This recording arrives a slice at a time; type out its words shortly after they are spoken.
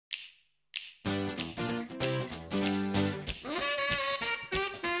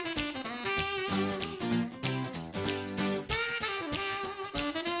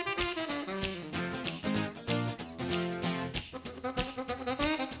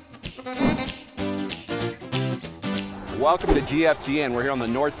Welcome to GFGN. We're here on the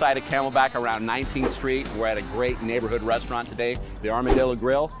north side of Camelback around 19th Street. We're at a great neighborhood restaurant today, the Armadillo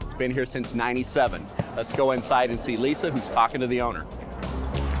Grill. It's been here since '97. Let's go inside and see Lisa, who's talking to the owner.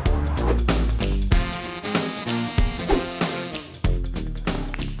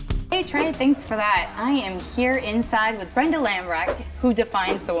 Hey Trey, thanks for that. I am here inside with Brenda Lambrecht, who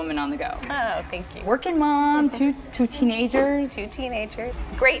defines the woman on the go. Oh, thank you. Working mom, two teenagers. Two teenagers.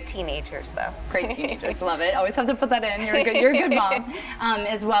 Great teenagers, though. Great teenagers, love it. Always have to put that in. You're a good mom.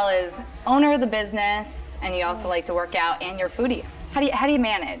 As well as owner of the business, and you also like to work out, and you're a foodie. How do you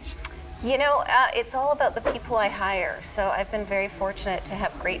manage? You know, it's all about the people I hire. So I've been very fortunate to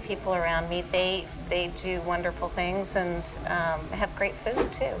have great people around me. They do wonderful things and have great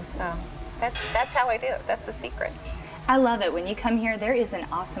food too. So that's how I do it. That's the secret. I love it. When you come here, there is an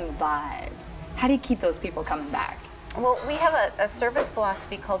awesome vibe. How do you keep those people coming back? Well, we have a service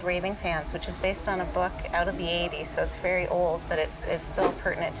philosophy called Raving Fans, which is based on a book out of the 80s, so it's very old, but it's still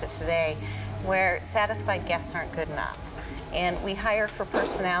pertinent to today, where satisfied guests aren't good enough. And we hire for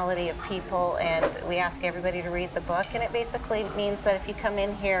personality of people, and we ask everybody to read the book, and it basically means that if you come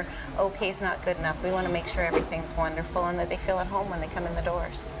in here, okay's not good enough. We want to make sure everything's wonderful and that they feel at home when they come in the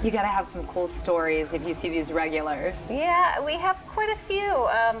doors. You gotta have some cool stories if you see these regulars. Yeah, we have quite a few.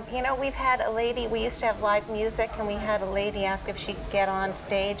 You know, we've had a lady, we used to have live music, and we had a lady ask if she could get on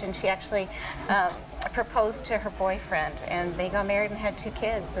stage, and she actually proposed to her boyfriend, and they got married and had 2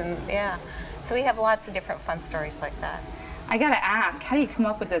 kids, and yeah. So we have lots of different fun stories like that. I gotta ask, how do you come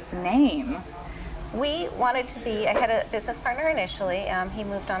up with this name? We wanted to be, I had a business partner initially, he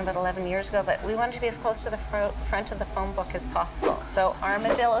moved on about 11 years ago, but we wanted to be as close to the front of the phone book as possible. So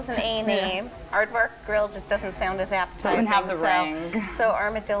Armadillo is an A name. Aardvark Grill just doesn't sound as appetizing. Doesn't have the ring. So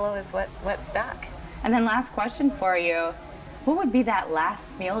Armadillo is what stuck. And then last question for you, what would be that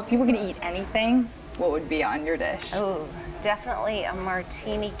last meal? If you were gonna eat anything, what would be on your dish? Oh, definitely a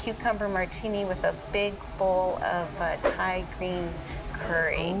martini, cucumber martini with a big bowl of Thai green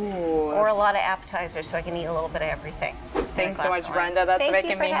curry. Ooh, or a lot of appetizers so I can eat a little bit of everything. Thanks so much, Brenda. That's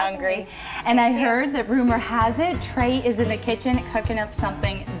making me hungry. Me. And I heard that rumor has it, Trey is in the kitchen cooking up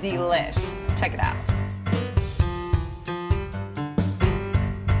something delish. Check it out.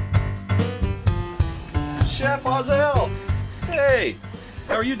 Chef Ozel! Hey!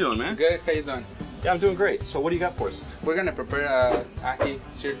 How are you doing, man? Good, how you doing? Yeah, I'm doing great. So what do you got for us? We're gonna prepare a ahi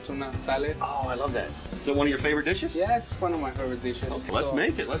seared tuna salad. Oh, I love that. Is it one of your favorite dishes? Yeah, it's one of my favorite dishes. Okay, let's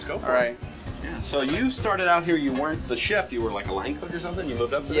make it. Let's go for it. All right. Yeah. So you started out here. You weren't the chef. You were like a line cook or something. You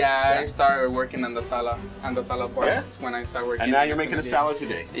moved up to Yeah, I started working on the salad part. Yeah? That's when I started working. And now you're making a salad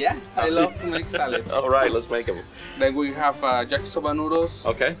today. Yeah, I love to make salads. All right, let's make them. Then we have yakisoba noodles.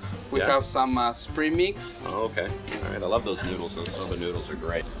 Okay. We have some spring mix. Oh, okay. All right. I love those noodles. Those soba noodles are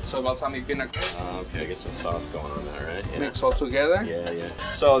great. So balsamic vinegar. Okay, get some sauce going on there, right? Yeah. Mix all together. Yeah, yeah.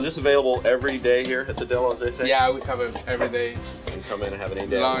 So this is available every day here at the Dillo, as they say? Yeah, we have it every day. You can come in and have it any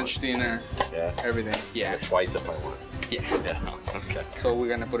day. Lunch, dinner. Yeah. Every day. Yeah. Twice if I want. Yeah. Yeah. Okay. So we're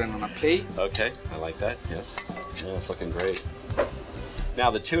gonna put it on a plate. Okay. I like that. Yes. Yeah, it's looking great. Now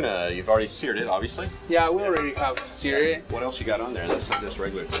the tuna, you've already seared it, obviously. Yeah, we already have seared it. What else you got on there? That's not just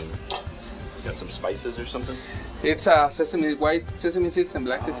regular tuna. You got some spices or something? It's white sesame seeds and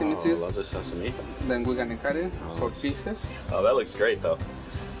black sesame seeds. I love the sesame. Then we're gonna cut it for pieces. Oh, that looks great though.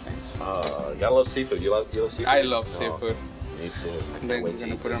 Thanks. Gotta love seafood. You love seafood? I love seafood. Me too. And then we're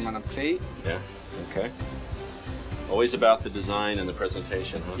gonna put them on a plate. Yeah. Okay. Always about the design and the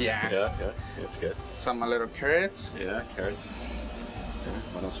presentation, huh? Yeah. Yeah, yeah. That's good. Some little carrots. Yeah, carrots. Yeah.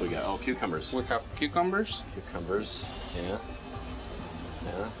 What else we got? Oh, cucumbers. We have cucumbers. Cucumbers. Yeah.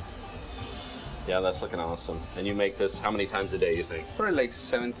 Yeah. Yeah, that's looking awesome. And you make this how many times a day, you think? Probably like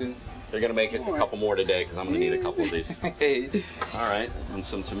 17. You're gonna make it a couple more today because I'm gonna need a couple of these. Hey. All right, and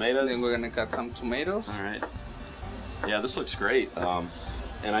some tomatoes. Then we're gonna cut some tomatoes. All right. Yeah, this looks great.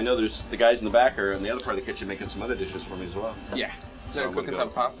 And I know there's the guys in the back are in the other part of the kitchen making some other dishes for me as well. Yeah. So They're cooking some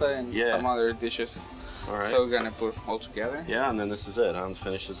pasta and some other dishes. All right. So we're gonna put all together. Yeah, and then this is it.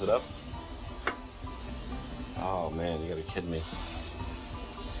 Finishes it up. Oh man, you gotta be kidding me.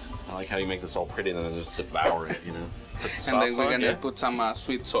 I like how you make this all pretty and then just devour it, you know. Put the sauce and then we're on, gonna put some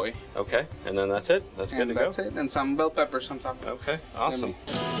sweet soy. Okay, and then that's it? That's good to go? That's it, and some bell peppers on top. Okay, awesome.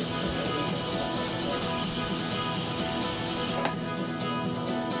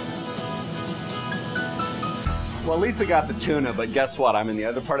 Well, Lisa got the tuna, but guess what? I'm in the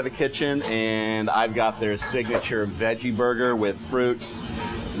other part of the kitchen, and I've got their signature veggie burger with fruit.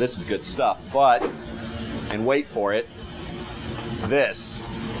 This is good stuff, but, and wait for it, this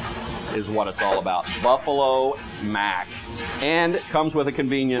is what it's all about. Buffalo mac. And it comes with a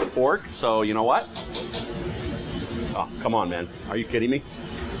convenient fork, so you know what? Oh, come on, man. Are you kidding me?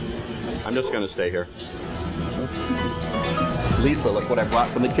 I'm just gonna stay here. Lisa, look what I brought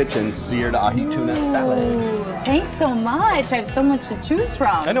from the kitchen. Seared ahi tuna salad. Ooh, thanks so much. I have so much to choose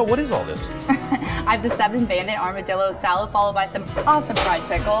from. I know, what is all this? I have the 7 banded armadillo salad followed by some awesome fried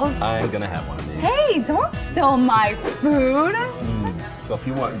pickles. I'm gonna have one of these. Hey, don't steal my food. So if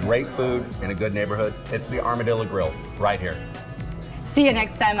you want great food in a good neighborhood, it's the Armadillo Grill right here. See you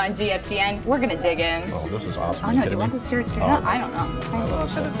next time on GFGN. We're gonna dig in. Oh, this is awesome. Oh no, do you want the seared tuna? I don't know. I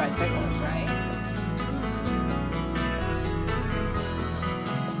love the fried pickles, right?